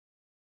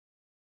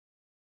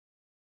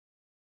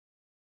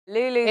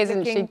Lulu's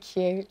Isn't she looking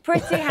cute?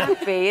 pretty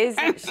happy,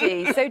 isn't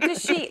she? So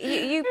does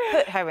she... You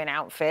put her in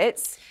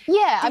outfits.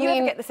 Yeah, Do you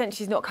ever get the sense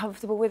she's not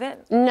comfortable with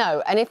it?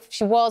 No, and if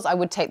she was, I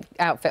would take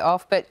the outfit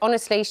off. But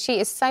honestly, she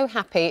is so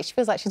happy. She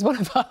feels like she's one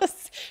of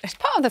us. She's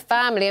part of the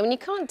family. I mean, you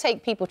can't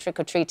take people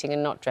trick-or-treating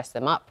and not dress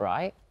them up,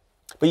 right?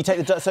 But you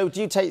take the... So do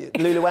you take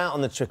Lulu out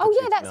on the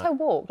trick-or-treating? Oh, yeah, that's her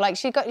walk. Like,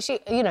 she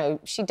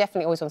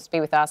definitely always wants to be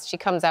with us. She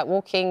comes out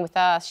walking with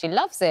us. She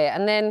loves it.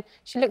 And then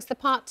she looks the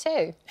part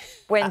too.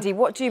 Wendy,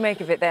 what do you make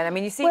of it then? I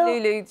mean, you see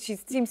Lulu, she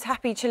seems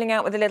happy chilling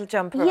out with a little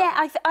jumper.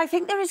 Yeah, I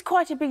think there is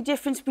quite a big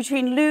difference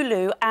between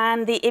Lulu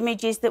and the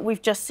images that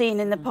we've just seen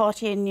in the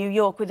party in New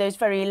York with those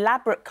very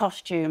elaborate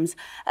costumes.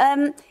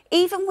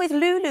 Even with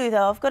Lulu,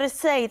 though, I've got to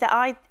say that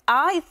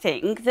I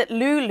think that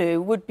Lulu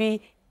would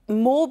be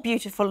more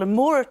beautiful and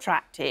more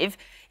attractive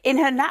in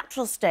her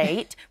natural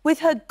state with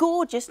her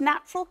gorgeous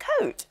natural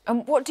coat.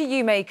 And what do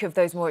you make of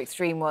those more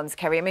extreme ones,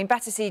 Kerry? I mean,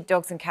 Battersea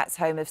Dogs and Cats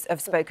Home have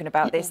spoken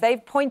about this.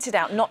 They've pointed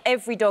out not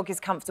every dog is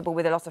comfortable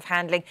with a lot of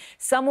handling.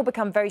 Some will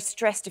become very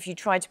stressed if you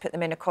try to put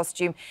them in a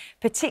costume,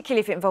 particularly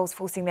if it involves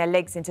forcing their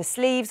legs into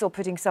sleeves or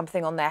putting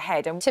something on their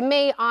head. And to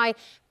me, I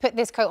put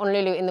this coat on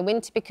Lulu in the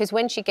winter because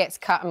when she gets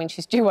cut, I mean,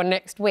 she's due one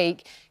next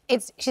week,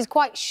 she's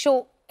quite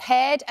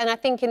short-haired, and I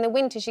think in the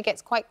winter she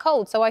gets quite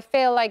cold. So I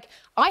feel like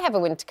I have a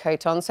winter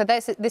coat on, so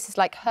this is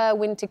like her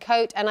winter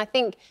coat, and I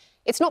think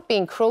it's not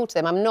being cruel to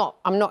them. I'm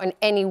not in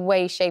any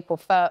way, shape or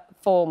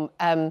form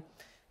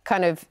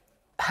kind of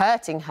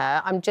hurting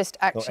her. I'm just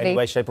actually... Not any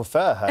way, shape or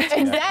form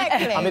hurting her.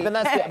 Exactly. I mean,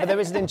 but there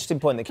is an interesting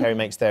point that Kerry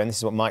makes there, and this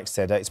is what Mike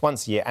said. It's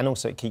once a year, and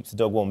also it keeps the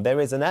dog warm.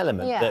 There is an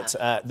element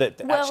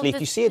that actually, if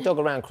you see a dog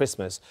around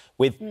Christmas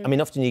with... I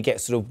mean, often you get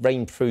sort of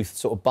rainproof,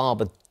 sort of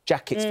Barber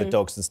jackets for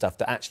dogs and stuff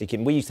that actually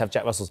can... We used to have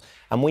Jack Russells,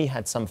 and we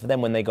had some for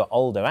them when they got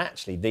older.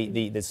 Actually,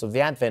 the sort of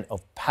the advent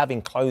of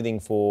having clothing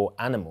for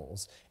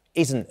animals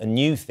isn't a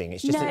new thing.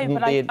 It's just... No,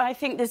 but I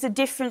think there's a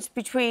difference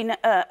between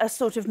a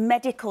sort of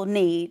medical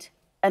need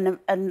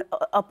and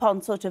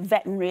upon sort of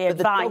veterinary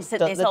advice that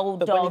this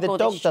old dog... But the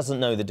dog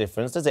doesn't know the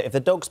difference, does it? If the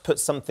dog's put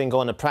something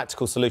on, a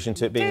practical solution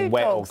to it being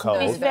wet or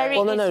cold... It's very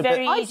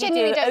I easy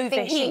genuinely to don't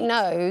think she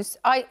knows.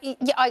 I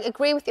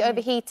agree with the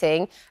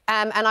overheating,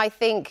 and I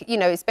think, you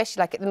know, especially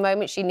like at the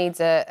moment she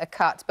needs a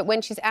cut, but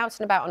when she's out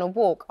and about on a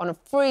walk on a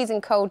freezing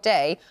cold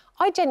day,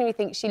 I genuinely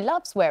think she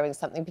loves wearing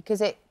something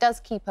because it does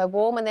keep her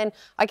warm, and then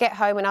I get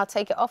home and I'll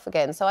take it off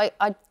again. So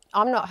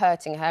I'm not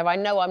hurting her. I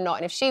know I'm not.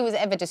 And if she was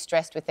ever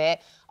distressed with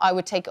it, I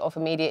would take it off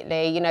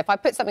immediately. You know, if I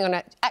put something on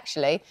it...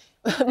 Actually,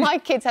 my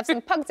kids have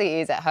some Pugsy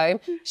ears at home.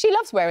 She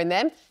loves wearing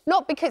them,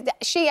 not because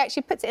she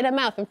actually puts it in her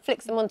mouth and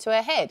flicks them onto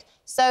her head.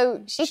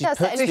 So she does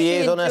that. She puts the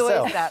ears on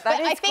herself. That But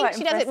I think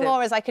she does it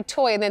more as like a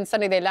toy, and then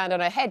suddenly they land on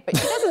her head. But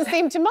she doesn't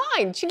seem to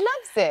mind. She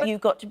loves it.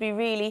 You've got to be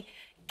really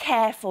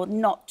careful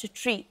not to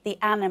treat the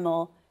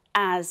animal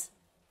as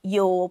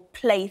your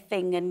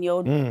plaything and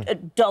your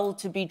doll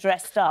to be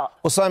dressed up.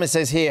 Well, Simon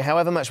says here,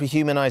 however much we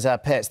humanise our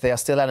pets, they are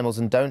still animals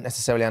and don't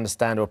necessarily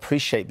understand or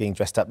appreciate being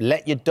dressed up.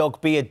 Let your dog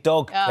be a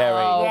dog,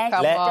 Kerry. Yes,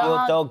 Let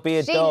your dog be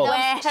a dog.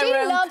 She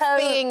loves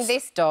being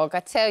this dog,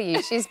 I tell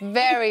you. She's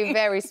very,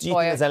 very spoiled. Do you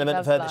think there's an element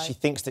of her that she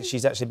thinks that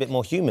she's actually a bit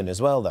more human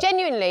as well, though?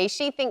 Genuinely,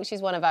 she thinks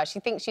she's one of us. She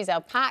thinks she's our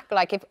pack.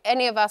 Like, if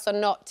any of us are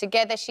not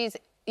together,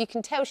 you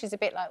can tell she's a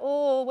bit like,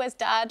 oh, where's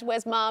Dad,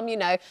 where's Mum, you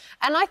know.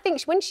 And I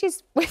think when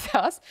she's with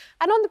us,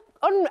 and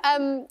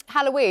on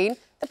Halloween,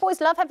 the boys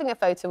love having a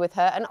photo with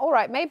her. And all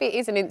right, maybe it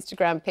is an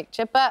Instagram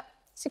picture, but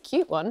it's a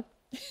cute one.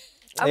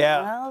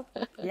 Yeah. Well,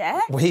 yeah.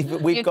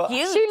 We've got...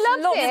 Cute. She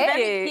loves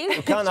it.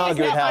 You can't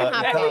argue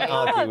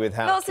with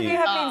how Lots of you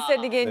have been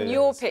sending in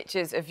your is.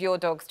 pictures of your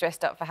dogs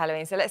dressed up for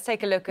Halloween, so let's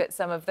take a look at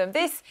some of them.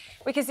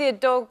 We can see a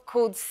dog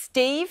called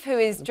Steve, who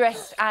is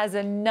dressed as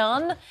a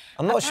nun.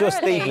 I'm not sure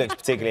Steve looks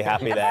particularly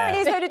happy there.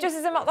 Apparently, Hoda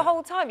dresses him up the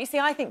whole time. You see,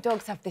 I think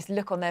dogs have this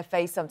look on their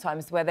face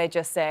sometimes where they're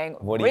just saying,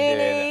 what are you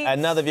doing?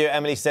 Another viewer,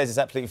 Emily, says it's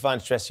absolutely fine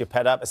to dress your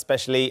pet up,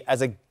 especially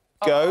as a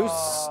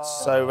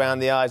ghost, so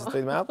round the eyes and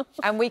through the mouth.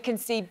 And we can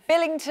see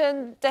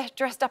Billington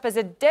dressed up as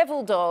a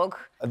devil dog.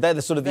 They're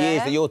the sort of the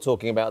ears that you're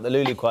talking about that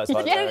Lulu quite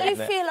likes. Don't you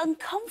feel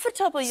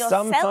uncomfortable yourself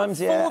Sometimes,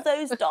 yeah. for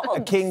those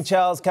dogs? King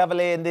Charles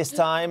Cavalier in this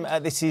time.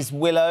 This is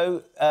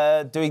Willow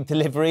doing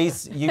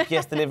deliveries,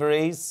 UPS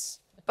deliveries.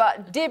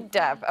 But Dib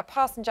Dab, a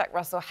Parson Jack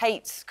Russell,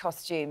 hates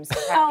costumes.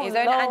 His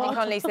own Andy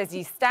Connolly says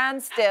he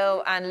stands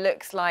still and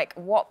looks like,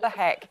 what the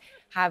heck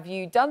have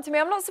you done to me?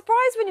 I'm not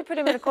surprised when you put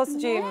him in a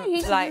costume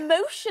he's like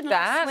emotionless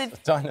that. with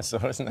a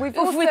dinosaur, isn't it? We've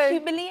also, with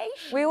humiliation.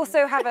 We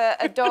also have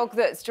a dog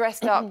that's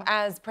dressed up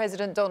as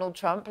President Donald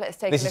Trump. Let's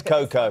take a look. This is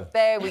Coco.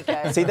 There we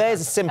go. See,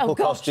 there's a simple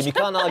costume. You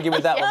can't argue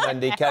with that one,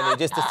 Wendy, can you?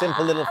 Just a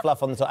simple little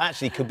fluff on the top.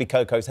 Actually, could be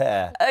Coco's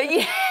hair.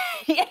 Yeah.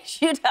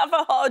 Yes, you'd have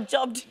a hard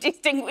job to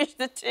distinguish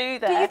the two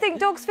there. Do you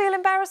think dogs feel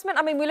embarrassment?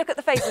 I mean, we look at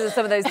the faces of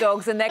some of those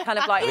dogs and they're kind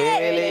of like,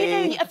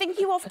 really? You know, I think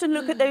you often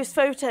look at those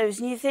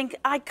photos and you think,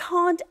 I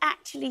can't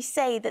actually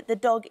say that the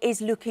dog is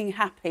looking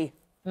happy.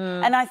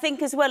 And I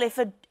think as well,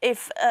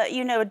 if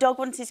you know, a dog,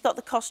 once he's got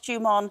the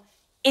costume on,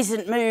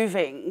 isn't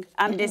moving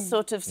and is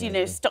sort of, you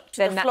know, stuck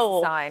to the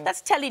floor,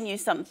 that's telling you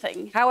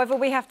something. However,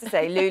 we have to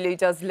say, Lulu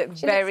does look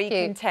very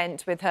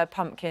content with her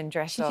pumpkin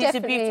dress on. She's a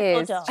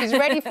beautiful doll. She's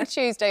ready for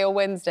Tuesday or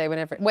Wednesday,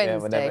 whenever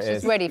Wednesday.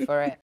 She's ready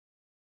for it.